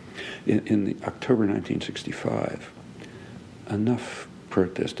in the October 1965, enough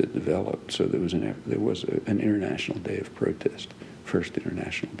protest had developed, so there was an international day of protest, first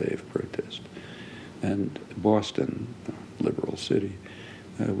international day of protest. And Boston, a liberal city,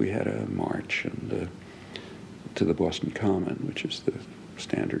 we had a march to the Boston Common, which is the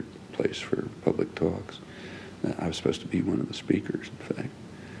standard place for public talks. I was supposed to be one of the speakers, in fact.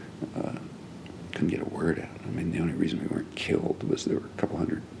 Couldn't get a word out. The only reason we weren't killed was there were a couple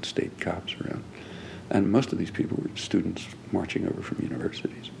hundred state cops around. And most of these people were students marching over from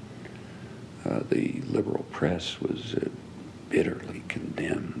universities. The liberal press was bitterly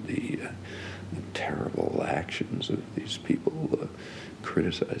condemned the terrible actions of these people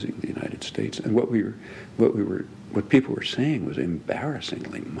criticizing the United States. And what people were saying was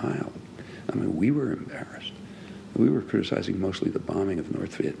embarrassingly mild. We were embarrassed. We were criticizing mostly the bombing of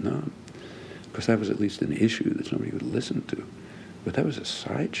North Vietnam, because that was at least an issue that somebody would listen to. But that was a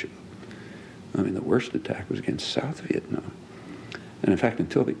sideshow. The worst attack was against South Vietnam. And in fact,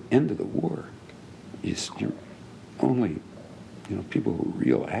 until the end of the war, you only, people who were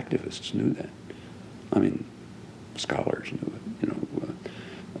real activists knew that. Scholars knew it,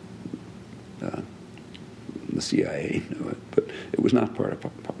 the CIA knew it, but it was not part of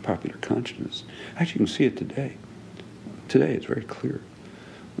popular consciousness. Actually, you can see it today. Today, it's very clear.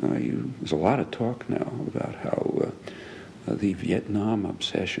 There's a lot of talk now about how the Vietnam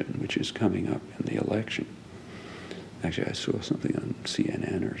obsession, which is coming up in the election. Actually, I saw something on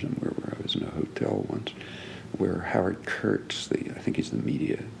CNN or somewhere where I was in a hotel once, where Howard Kurtz, I think he's the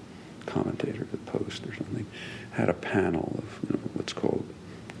media commentator of the Post or something, had a panel of what's called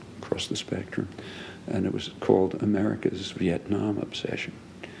across the spectrum, and it was called America's Vietnam Obsession,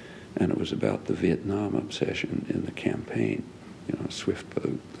 and it was about the Vietnam obsession in the campaign, swift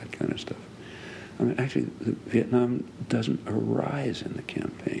boat, that kind of stuff. Actually, Vietnam doesn't arise in the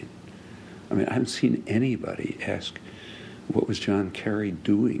campaign. I haven't seen anybody ask, what was John Kerry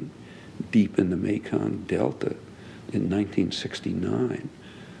doing deep in the Mekong Delta in 1969,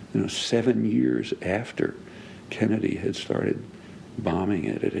 7 years after Kennedy had started bombing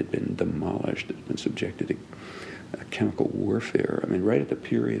it. It had been demolished. It had been subjected to chemical warfare. Right at the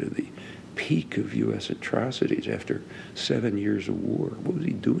period of the peak of U.S. atrocities after 7 years of war. What was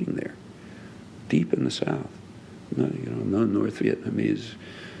he doing there? Deep in the South. No North Vietnamese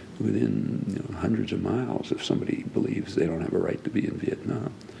within hundreds of miles if somebody believes they don't have a right to be in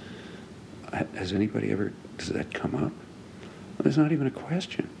Vietnam. Has anybody ever, does that come up? It's not even a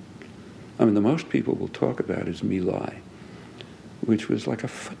question. The most people will talk about is My Lai, which was like a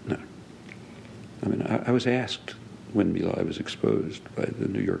footnote. I was asked when My Lai was exposed by the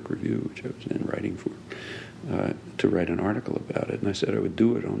New York Review, which I was then writing for, to write an article about it. And I said I would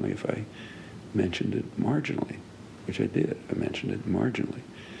do it only if I mentioned it marginally, which I did. I mentioned it marginally.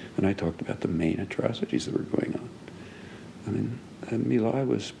 And I talked about the main atrocities that were going on. My Lai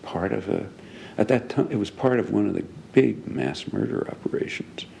was part of at that time, it was part of one of the big mass murder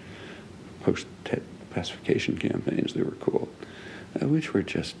operations, post-pacification campaigns they were called, which were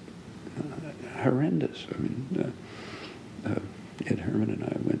just horrendous. Ed Herman and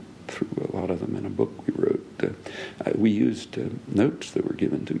I went through a lot of them in a book we wrote. We used notes that were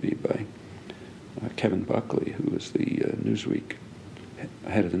given to me by Kevin Buckley, who was the Newsweek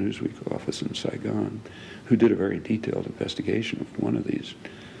head of the Newsweek office in Saigon, who did a very detailed investigation of one of these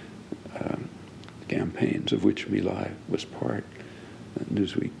campaigns, of which My Lai was part.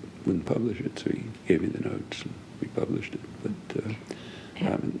 Newsweek wouldn't publish it, so he gave me the notes, and we published it.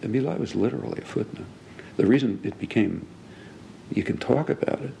 But My Lai was literally a footnote. The reason it became, you can talk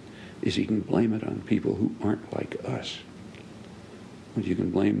about it, is you can blame it on people who aren't like us. You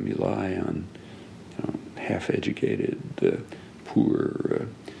can blame My Lai on half-educated, poor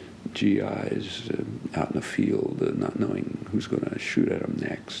GIs out in the field, not knowing who's going to shoot at them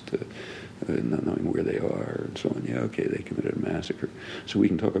next, not knowing where they are, and so on. Yeah, okay, they committed a massacre. So we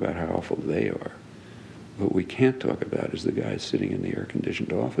can talk about how awful they are. What we can't talk about is the guys sitting in the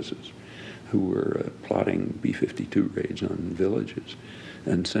air-conditioned offices who were plotting B-52 raids on villages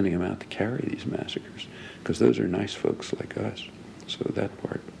and sending them out to carry these massacres, because those are nice folks like us. So that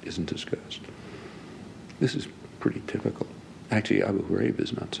part isn't discussed. This is pretty typical. Actually, Abu Ghraib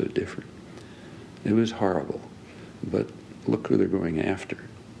is not so different. It was horrible, but look who they're going after.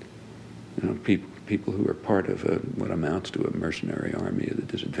 People who are part of what amounts to a mercenary army of the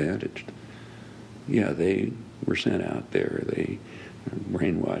disadvantaged. Yeah, they were sent out there. They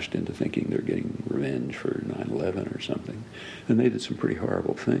brainwashed into thinking they're getting revenge for 9/11 or something, and they did some pretty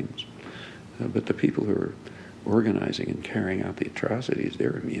horrible things. But the people who are organizing and carrying out the atrocities,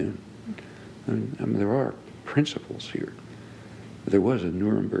 they're immune. I mean, there are principles here. There was a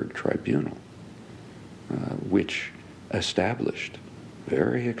Nuremberg tribunal which established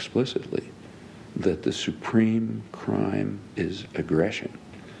very explicitly that the supreme crime is aggression,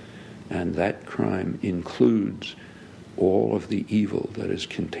 and that crime includes all of the evil that is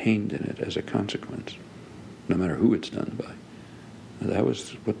contained in it as a consequence, no matter who it's done by. That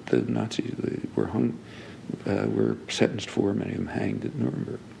was what the Nazis were sentenced for, many of them hanged at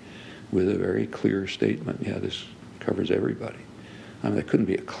Nuremberg, with a very clear statement, yeah, this covers everybody. I mean, there couldn't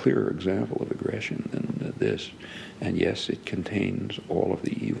be a clearer example of aggression than this. And yes, it contains all of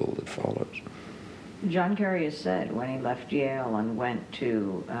the evil that follows. John Kerry has said when he left Yale and went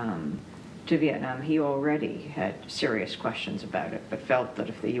to Vietnam, he already had serious questions about it, but felt that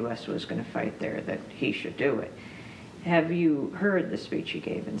if the U.S. was going to fight there, that he should do it. Have you heard the speech he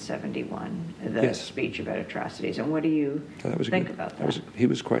gave in 1971, the yes. speech about atrocities, and what do you think about that? He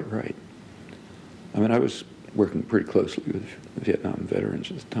was quite right. I mean, I was working pretty closely with Vietnam veterans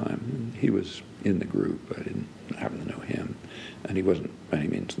at the time, and he was in the group. I didn't happen to know him, and he wasn't by any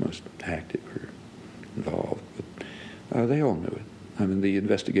means the most active or involved, but they all knew it. I mean, the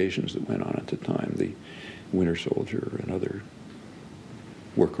investigations that went on at the time, the Winter Soldier and other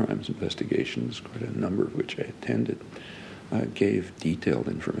war crimes investigations, quite a number of which I attended, gave detailed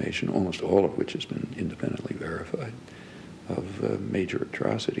information, almost all of which has been independently verified, of major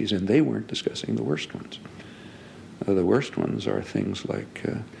atrocities, and they weren't discussing the worst ones. The worst ones are things like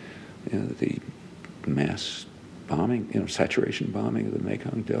the mass bombing, saturation bombing of the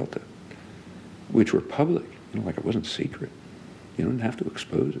Mekong Delta, which were public, like it wasn't secret. You don't have to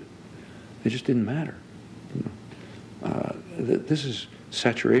expose it. It just didn't matter. This is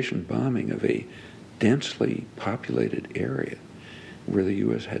saturation bombing of a densely populated area where the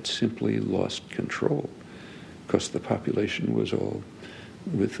U.S. had simply lost control because the population was all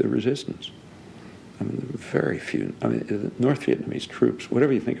with the resistance. I mean, there were very few. I mean, the North Vietnamese troops,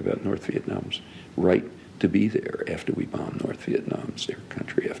 whatever you think about North Vietnam's right to be there after we bombed North Vietnam, it's their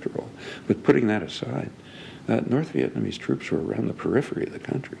country after all. But putting that aside, North Vietnamese troops were around the periphery of the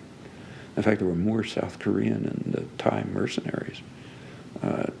country. In fact, there were more South Korean and Thai mercenaries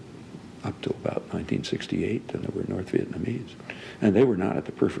up till about 1968 than there were North Vietnamese. And they were not at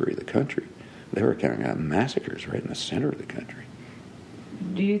the periphery of the country. They were carrying out massacres right in the center of the country.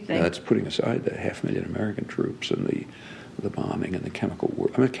 Do you think... That's putting aside the 500,000 American troops and the bombing and the chemical war.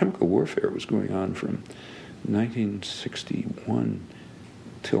 I mean, chemical warfare was going on from 1961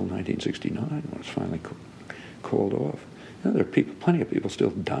 till 1969 when it was finally called off. There are plenty of people still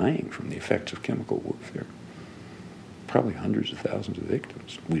dying from the effects of chemical warfare. Probably hundreds of thousands of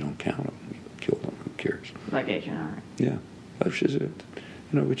victims. We don't count them. We kill them. Who cares? Like Agent Orange. Yeah, which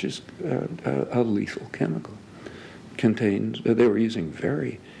is a lethal chemical. Contains. They were using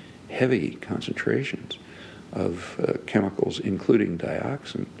very heavy concentrations of chemicals, including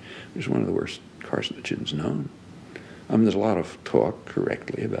dioxin, which is one of the worst carcinogens known. I mean, there's a lot of talk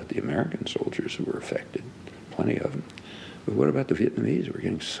correctly about the American soldiers who were affected. Plenty of them. But what about the Vietnamese who were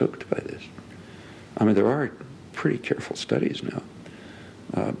getting soaked by this? I mean, there are pretty careful studies now,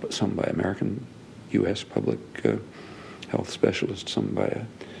 but some by American, U.S. public health specialists, some by a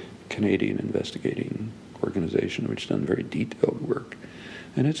Canadian investigating organization which has done very detailed work.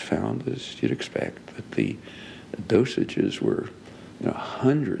 And it's found, as you'd expect, that the dosages were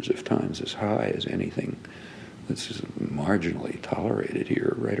hundreds of times as high as anything that's just marginally tolerated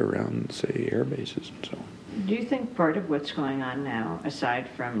here, right around, say, air bases and so on. Do you think part of what's going on now, aside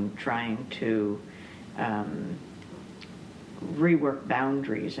from trying to rework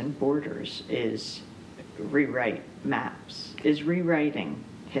boundaries and borders, is rewrite maps, is rewriting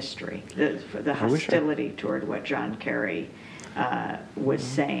history, the hostility toward what John Kerry was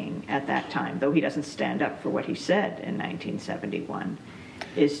saying at that time, though he doesn't stand up for what he said in 1971,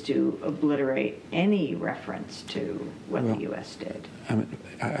 is to obliterate any reference to what the U.S. did.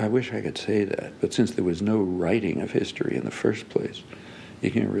 I wish I could say that, but since there was no writing of history in the first place,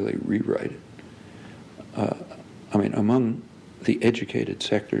 you can't really rewrite it. Among the educated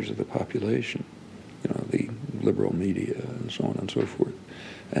sectors of the population, the liberal media and so on and so forth,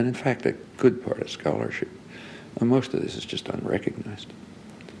 and in fact a good part of scholarship, most of this is just unrecognized.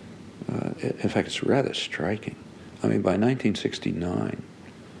 In fact, it's rather striking. By 1969,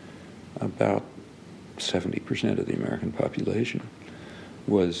 about 70% of the American population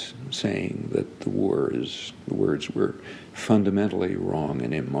was saying that the words were fundamentally wrong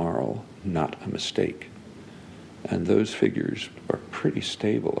and immoral, not a mistake. And those figures are pretty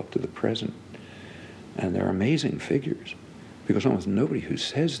stable up to the present. And they're amazing figures, because almost nobody who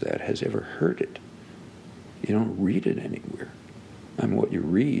says that has ever heard it. You don't read it anywhere. What you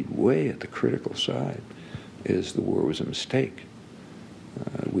read way at the critical side is the war was a mistake.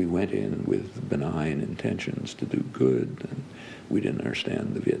 We went in with benign intentions to do good, and we didn't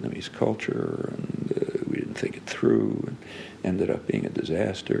understand the Vietnamese culture, and we didn't think it through, and ended up being a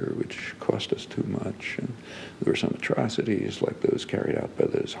disaster, which cost us too much. And there were some atrocities like those carried out by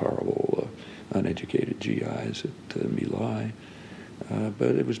those horrible, uneducated GIs at My Lai.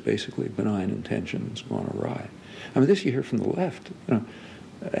 But it was basically benign intentions gone awry. This you hear from the left,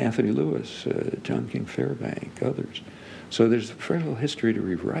 Anthony Lewis, John King Fairbank, others. So there's very little history to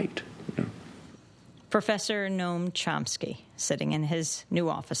rewrite. Professor Noam Chomsky, sitting in his new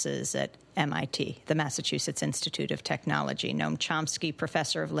offices at MIT, the Massachusetts Institute of Technology. Noam Chomsky,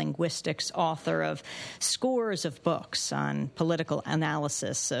 professor of linguistics, author of scores of books on political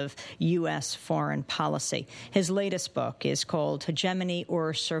analysis of U.S. foreign policy. His latest book is called Hegemony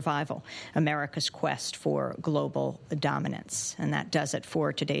or Survival, America's Quest for Global Dominance. And that does it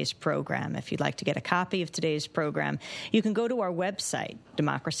for today's program. If you'd like to get a copy of today's program, you can go to our website,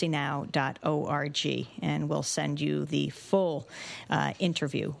 democracynow.org, and we'll send you the full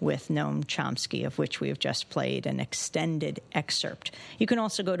interview with Noam Chomsky, of which we have just played an extended excerpt. You can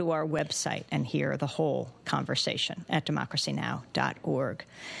also go to our website and hear the whole conversation at democracynow.org.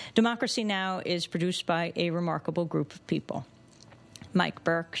 Democracy Now! Is produced by a remarkable group of people. Mike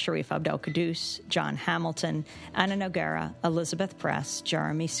Burke, Sharif Abdel-Qaddus, John Hamilton, Anna Noguera, Elizabeth Press,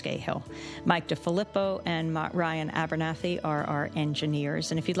 Jeremy Scahill. Mike DeFilippo and Ryan Abernathy are our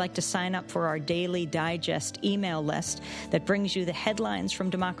engineers. And if you'd like to sign up for our daily digest email list that brings you the headlines from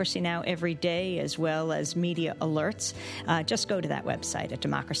Democracy Now! Every day, as well as media alerts, just go to that website at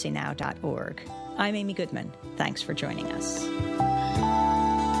democracynow.org. I'm Amy Goodman. Thanks for joining us.